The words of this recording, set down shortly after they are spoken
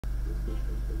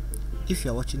If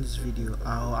you are watching this video,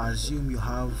 I'll assume you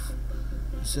have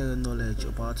zero knowledge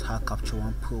about how Capture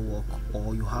One Pro works,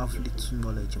 or you have little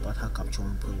knowledge about how Capture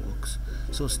One Pro works.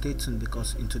 So stay tuned,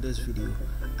 because in today's video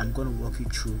I'm going to walk you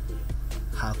through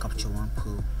how Capture One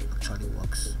Pro actually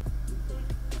works.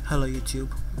 Hello YouTube,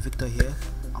 Victor here.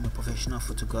 I'm a professional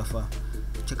photographer.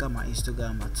 Check out my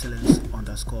Instagram at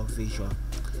talents_visual.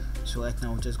 So right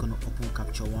now we're just going to open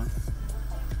Capture One.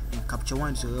 And Capture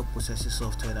One is a real processing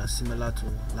software that's similar to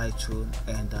Lightroom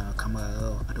and Camera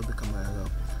Raw, Adobe Camera Raw.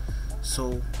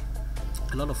 So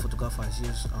a lot of photographers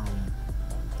use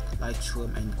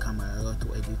Lightroom and Camera Raw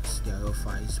to edit their raw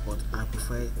files, but I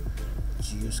prefer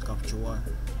to use Capture One.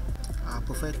 I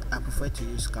prefer to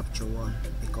use Capture One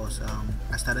because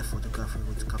I started photography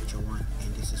with Capture One,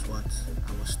 and this is what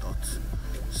I was taught.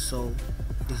 So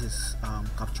this is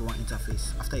Capture One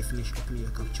interface. After you finish opening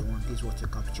your Capture One, this is what your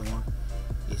Capture One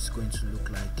is going to look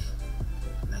like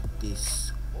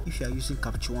this. If you are using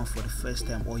Capture One for the first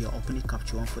time, or you're opening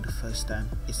Capture One for the first time,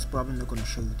 it's probably not going to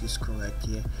show you this screen right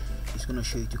here. It's going to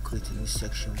show you to create a new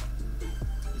section.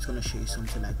 It's going to show you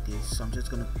something like this. So I'm just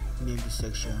going to name this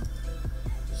section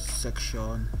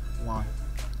Section 1.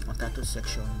 I'll title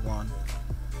Section 1.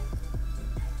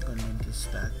 I'm going to name this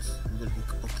that. I'm going to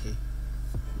click OK.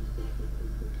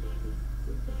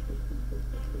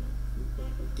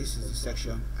 This is the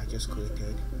section I just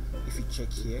created. If you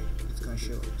check here, it's going to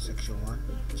show Section 1.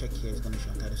 Check here, it's going to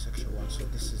show title Section 1. So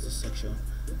this is the section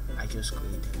I just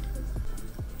created.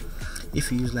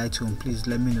 If you use Lightroom, please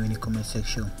let me know in the comment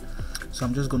section. So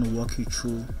I'm just going to walk you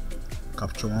through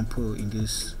Capture One Pro in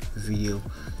this video.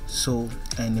 So,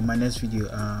 and in my next video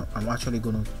I'm actually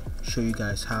going to show you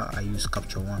guys how I use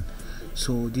Capture One.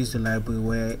 So this is the library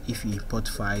where if you import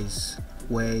files,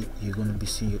 where you're going to be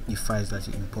seeing the files that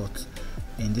you import,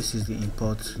 and this is the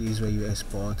import. This is where you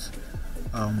export.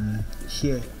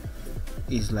 Here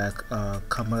is like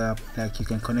camera, like you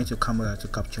can connect your camera to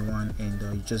Capture One, and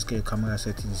you just get your camera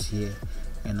settings here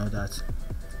and all that.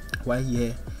 While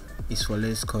here is for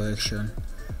lens correction.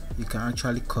 You can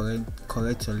actually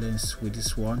correct your lens with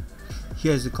this one.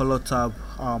 Here is the color tab.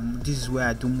 This is where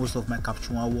I do most of my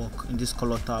Capture One work, in this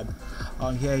color tab.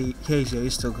 Here is your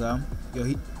histogram,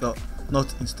 your not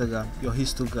Instagram, your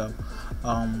histogram.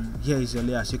 Here is your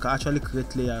layers. You can actually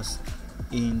create layers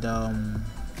in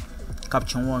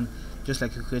Capture One, just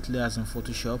like you create layers in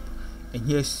Photoshop. And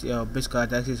here's your basic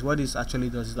characteristics. What this actually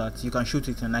does is that you can shoot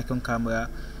it in an Nikon camera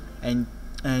and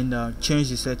change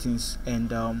the settings,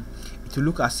 and it will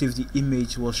look as if the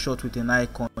image was shot with an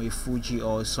Nikon or a Fuji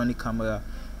or a Sony camera.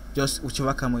 Just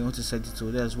whichever camera you want to set it to,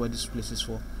 that's what this place is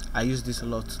for. I use this a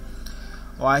lot.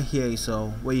 Right here is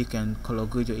where you can color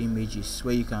grade your images,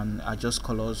 where you can adjust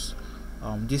colors.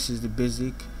 This is the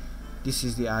basic, this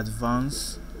is the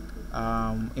advanced.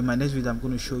 In my next video I'm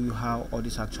going to show you how all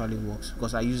this actually works,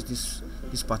 because I use this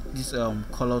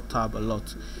color tab a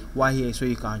lot. While here is where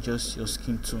you can adjust your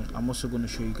skin tone. I'm also going to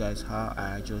show you guys how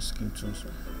I adjust skin tones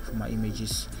for my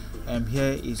images.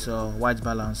 Here is white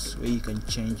balance, where you can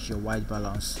change your white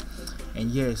balance,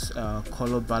 and here is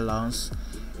color balance.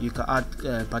 You can add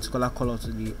a particular color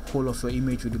to the whole of your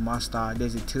image with the master.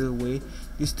 There's a three-way.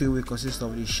 This three-way consists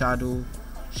of the shadow,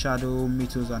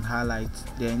 metals, and highlights.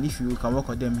 Then if you can work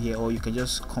on them here, or you can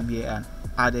just come here and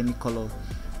add any color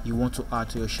you want to add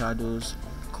to your shadows.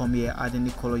 Come here, add any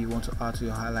color you want to add to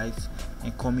your highlights,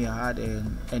 and come here, add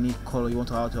any color you want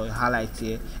to add to your highlights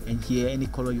here, and here any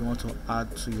color you want to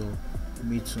add to your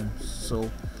midtones.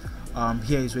 So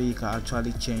here is where you can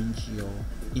actually change your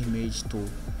image to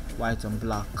white and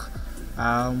black.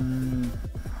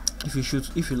 If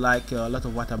you like a lot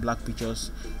of white and black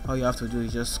pictures, all you have to do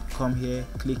is just come here,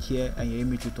 click here, and your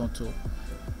image will turn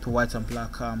to white and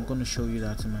black. I'm going to show you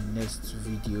that in my next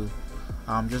video.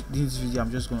 I'm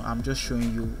just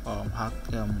showing you how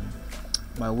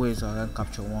my ways around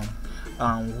Capture One.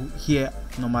 Here,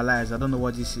 normalize. I don't know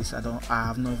what this is. I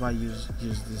have never used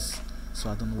this, so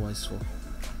I don't know what it's for.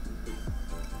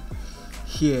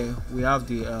 Here we have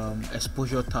the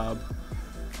exposure tab,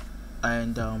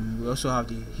 and we also have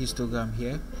the histogram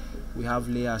here. We have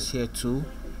layers here too,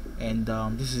 and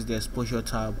this is the exposure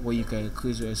tab, where you can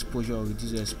increase your exposure or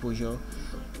reduce your exposure.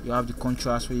 You have the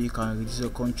contrast, where you can reduce your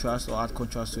contrast or add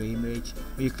contrast to your image,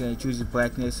 where you can choose the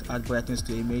brightness, add brightness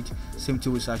to your image. Same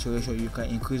thing with saturation. You can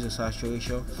increase the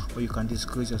saturation or you can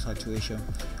decrease your saturation.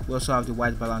 We also have the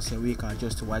white balance here, where you can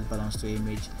adjust the white balance to your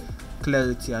image.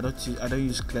 Clarity, I don't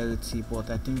use clarity,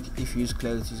 but I think if you use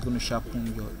clarity, it's going to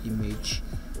sharpen your image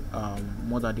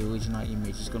more than the original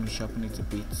image. It's going to sharpen it a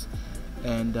bit.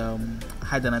 And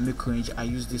high dynamic range, I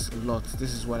use this a lot.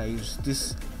 This is what I use.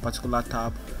 This particular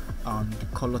tab, the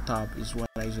color tab, is what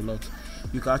I use a lot.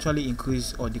 You can actually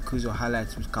increase or decrease your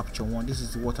highlights with Capture One. This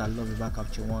is what I love about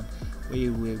Capture One, where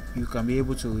you can be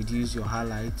able to reduce your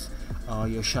highlights,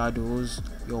 your shadows,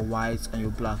 your whites, and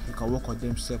your black. You can work on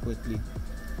them separately.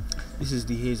 This is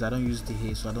the haze. I don't use the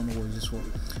haze, so I don't know what this for.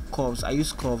 Curves. I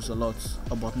use curves a lot,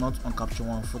 but not on Capture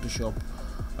One. Photoshop.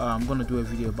 I'm gonna do a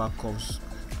video about curves.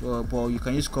 But you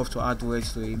can use curves to add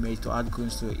reds to your image, to add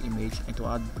greens to your image, and to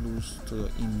add blues to your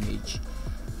image.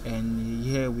 And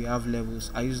here we have levels.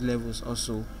 I use levels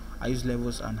also. I use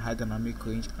levels and high dynamic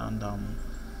range and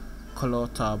color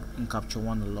tab in Capture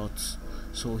One a lot.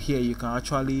 So here you can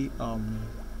actually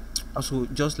also,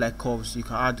 just like curves, you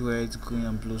can add reds, green,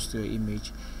 and blues to your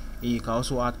image. And you can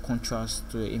also add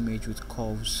contrast to your image with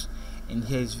curves. And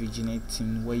here is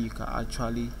vignetting, where you can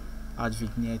actually add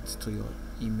vignette to your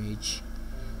image.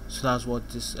 So that's what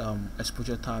this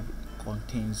exposure tab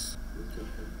contains.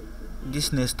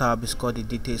 This next tab is called the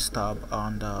details tab,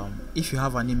 and if you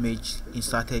have an image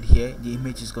inserted here, the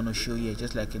image is going to show here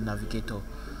just like a navigator.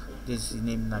 This is the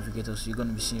name navigator, so you're going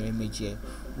to be seeing your image here.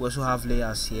 We also have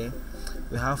layers here.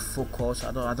 We have focus.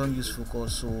 I don't use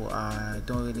focus, so I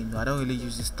don't really know. I don't really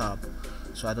use this tab,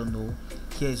 so I don't know.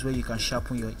 Here is where you can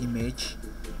sharpen your image.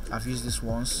 I've used this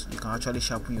once. You can actually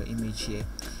sharpen your image here.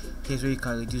 Here's where you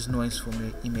can reduce noise from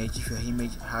your image. If your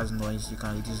image has noise, you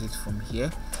can reduce it from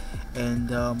here. And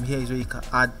here is where you can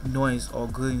add noise or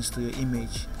greens to your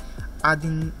image.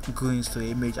 Adding greens to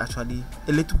your image, actually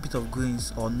a little bit of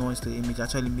greens or noise to your image,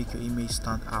 actually make your image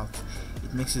stand out.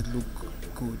 It makes it look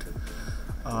good.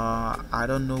 I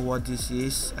don't know what this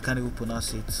is. I can't even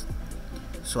pronounce it,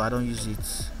 so I don't use it.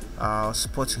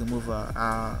 Spot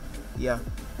remover. Yeah,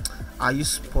 I use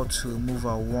spot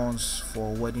remover once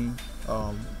for wedding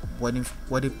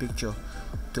picture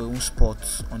to remove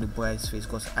spots on the bride's face,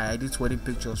 because I edit wedding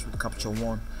pictures with Capture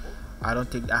One. I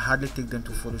hardly take them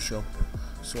to Photoshop,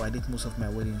 so I did most of my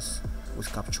weddings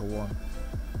with Capture One.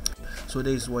 So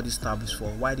this is what this tab is for.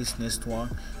 Why this next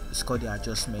one is called the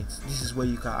adjustment. This is where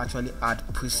you can actually add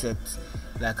presets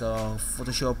like a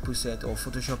Photoshop preset or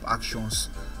Photoshop actions.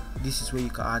 This is where you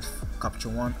can add Capture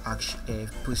One action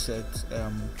preset,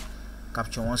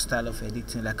 Capture One style of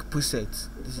editing, like preset.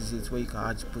 This is it, where you can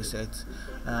add preset.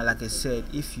 Like I said,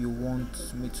 if you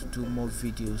want me to do more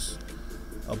videos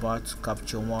about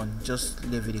Capture One, just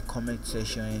leave it in the comment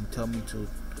section and tell me to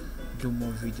do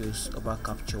more videos about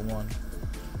Capture One,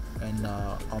 and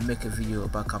I'll make a video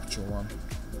about Capture One.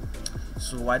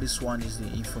 So why this one is the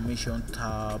information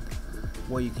tab,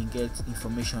 where you can get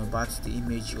information about the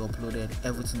image you uploaded,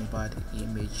 everything about the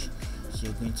image. So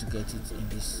you're going to get it in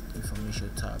this information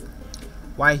tab.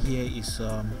 Why here is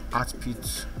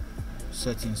output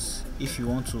settings. If you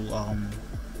want to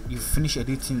you finish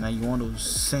editing and you want to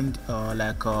send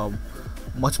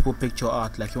multiple picture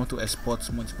out, like you want to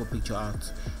export multiple picture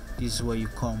out, this is where you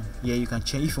come. Here you can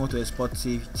change. If you want to export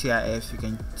TIFF, you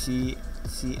can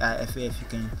TIFF, you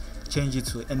can change it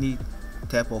to any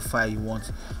type of file you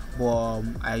want. But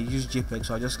I use JPEG,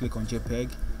 so I just click on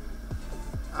JPEG.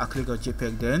 I click on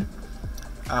JPEG, then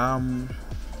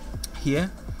here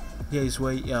is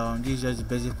where this is just the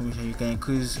basic information. You can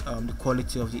increase the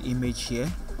quality of the image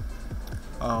here.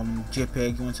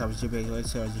 JPEG, you want to have JPEG,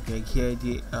 let's say JPEG. Here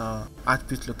the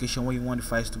output location, where you want the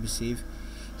files to be saved.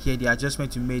 Here the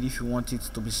adjustment you made if you want it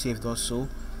to be saved also.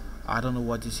 I don't know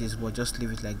what this is, but just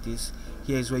leave it like this.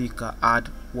 Here is where you can add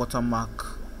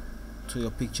watermark to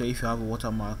your picture. If you have a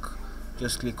watermark,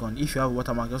 just click on, if you have a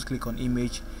watermark, just click on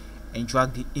image and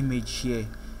drag the image here.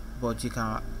 But you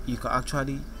can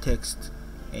actually text,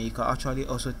 and you can actually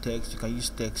also text. You can use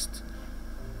text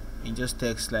and just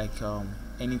text like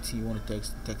anything you want to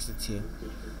text it here.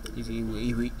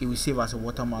 It will save as a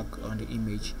watermark on the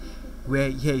image.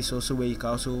 Where here is also where you can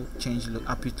also change the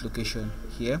output location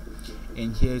here,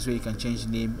 and here is where you can change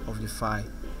the name of the file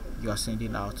you are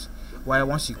sending out. While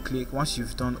once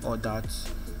you've done all that,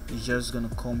 you're just gonna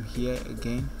come here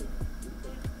again.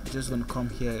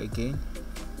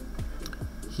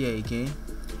 Here again,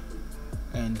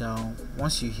 and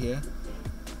once you're here,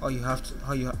 all you have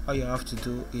to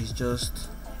do is just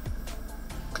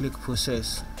click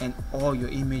process, and all your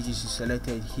images is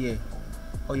selected here.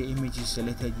 All your images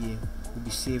selected here will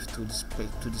be saved to the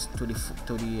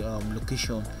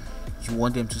location you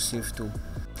want them to save to.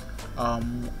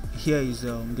 Here is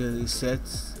the reset.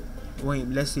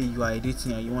 When let's say you are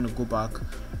editing and you want to go back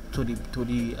to the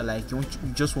like you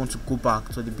just want to go back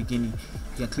to the beginning,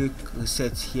 you can click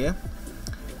reset here.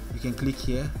 You can click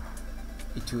here,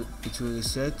 it will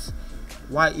reset.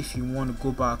 Why, if you want to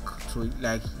go back to,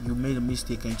 like, you made a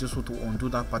mistake and just want to undo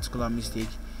that particular mistake,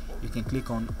 you can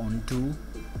click on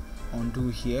undo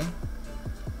here.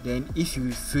 Then if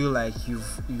you feel like you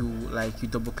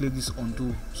double click this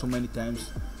undo so many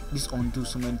times, you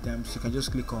can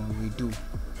just click on redo,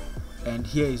 and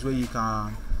here is where you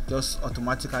can just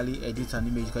automatically edit an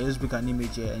image. You can just pick an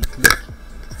image here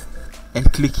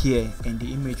and click here, and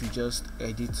the image will just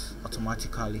edit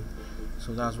automatically.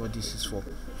 So that's what this is for.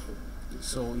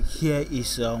 So here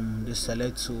is the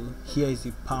select tool. Here is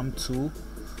the palm tool,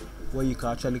 where you can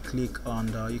actually click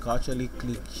on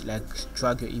like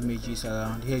drag your images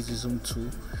around. Here is the zoom tool.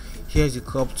 Here is the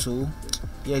crop tool.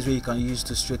 Here is where you can use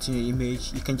to straighten your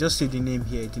image. You can just see the name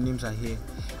here. The names are here.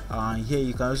 Here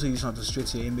you can also use it to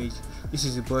straighten your image. This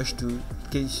is the brush tool in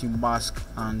case you mask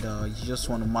and you just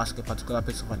want to mask a particular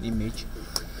piece of an image.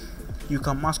 You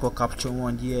can mask or capture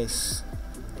one. Yes,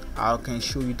 I can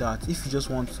show you that. If you just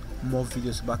want more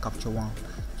videos about capture one,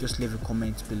 just leave a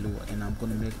comment below and I'm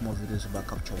going to make more videos about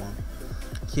capture one.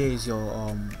 Here is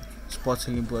your spot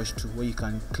healing brush tool, where you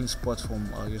can clean spots from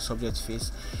your subject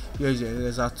face. Here is your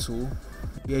eraser tool.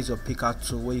 Here is your picker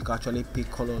tool, where you can actually pick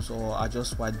colors or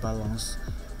adjust white balance.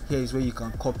 Here is where you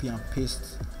can copy and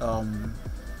paste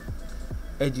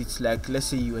edits. Like let's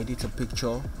say you edit a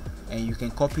picture and you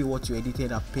can copy what you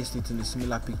edited and paste it in a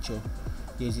similar picture.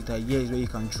 Here is where you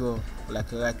can draw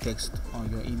like a write text on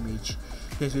your image.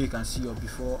 Here's where you can see your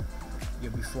before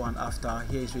and after.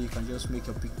 Here is where you can just make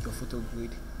your photo grid.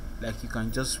 Like you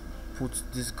can just put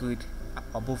this grid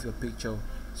above your picture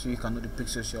so you can know the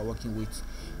pixels you are working with.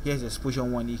 Here's the exposure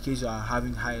one. In case you are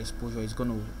having high exposure, it's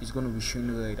gonna be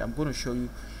showing red. I'm gonna show you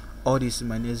all this in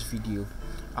my next video.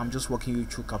 I'm just walking you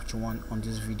through capture one on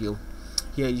this video.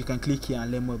 Here you can click here and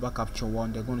learn more about capture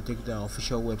one. They're going to take you to the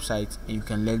official website and you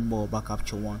can learn more about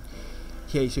capture one.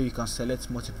 Here is where you can select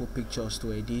multiple pictures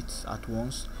to edit at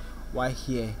once, while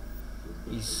here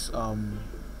is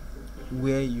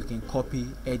where you can copy,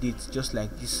 edit, just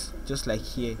like this, just like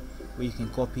here where you can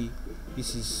copy.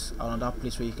 This is another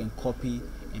place where you can copy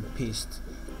and paste.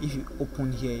 If you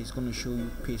open here, it's going to show you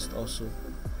paste also.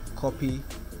 Copy,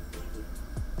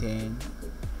 then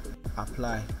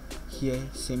apply. Here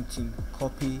same thing,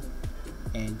 copy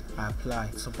and apply.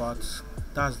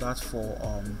 That's that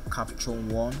for capture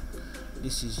one.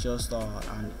 This is just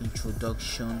an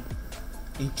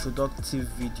introductive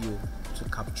video to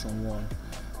capture one.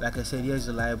 Like I said, here's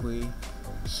the library.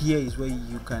 Here is where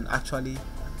you can actually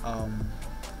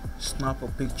snap a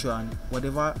picture, and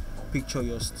whatever picture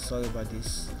you're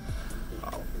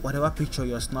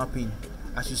snapping,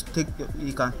 as you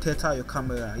you can tether your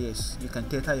camera. Yes, you can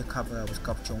tether your camera with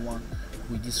capture one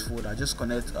with this folder. Just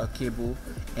connect a cable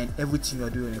and everything you're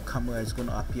doing on your camera is going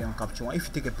to appear on capture one. If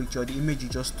you take a picture, the image you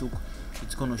just took,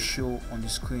 it's going to show on the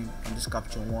screen on this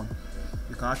capture one.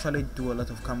 You can actually do a lot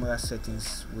of camera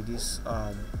settings with this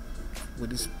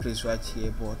place right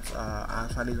here, but I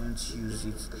actually don't use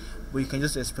it, but you can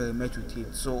just experiment with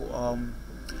it. So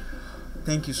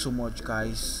thank you so much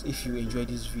guys. If you enjoyed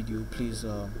this video, please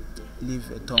leave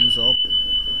a thumbs up,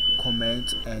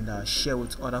 comment, and share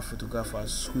with other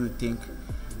photographers who you think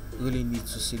really need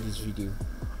to see this video.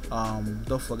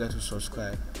 Don't forget to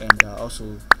subscribe, and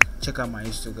also check out my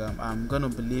Instagram. I'm gonna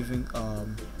be leaving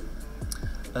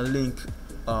a link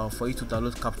for you to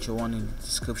download capture one in the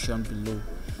description below.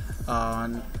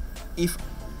 And if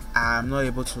I'm not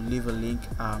able to leave a link,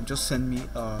 just send me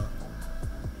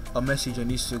a message on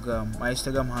Instagram. My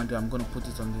Instagram handle, I'm gonna put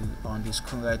it on the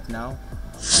screen right now.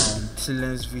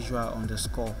 Silence visual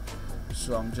underscore.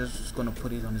 So I'm just gonna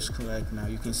put it on the screen right now.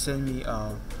 You can send me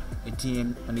a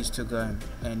DM on Instagram,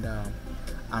 and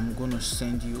I'm gonna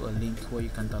send you a link where you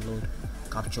can download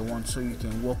capture one so you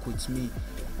can work with me,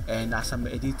 and as I'm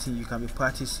editing you can be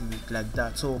practicing it like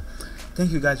that. So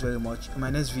thank you guys very much. In my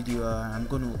next video I'm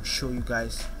going to show you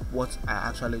guys what I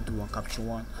actually do on capture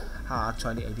one, how I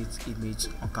actually edit image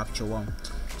on capture one.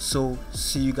 So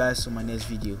see you guys on my next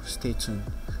video. Stay tuned.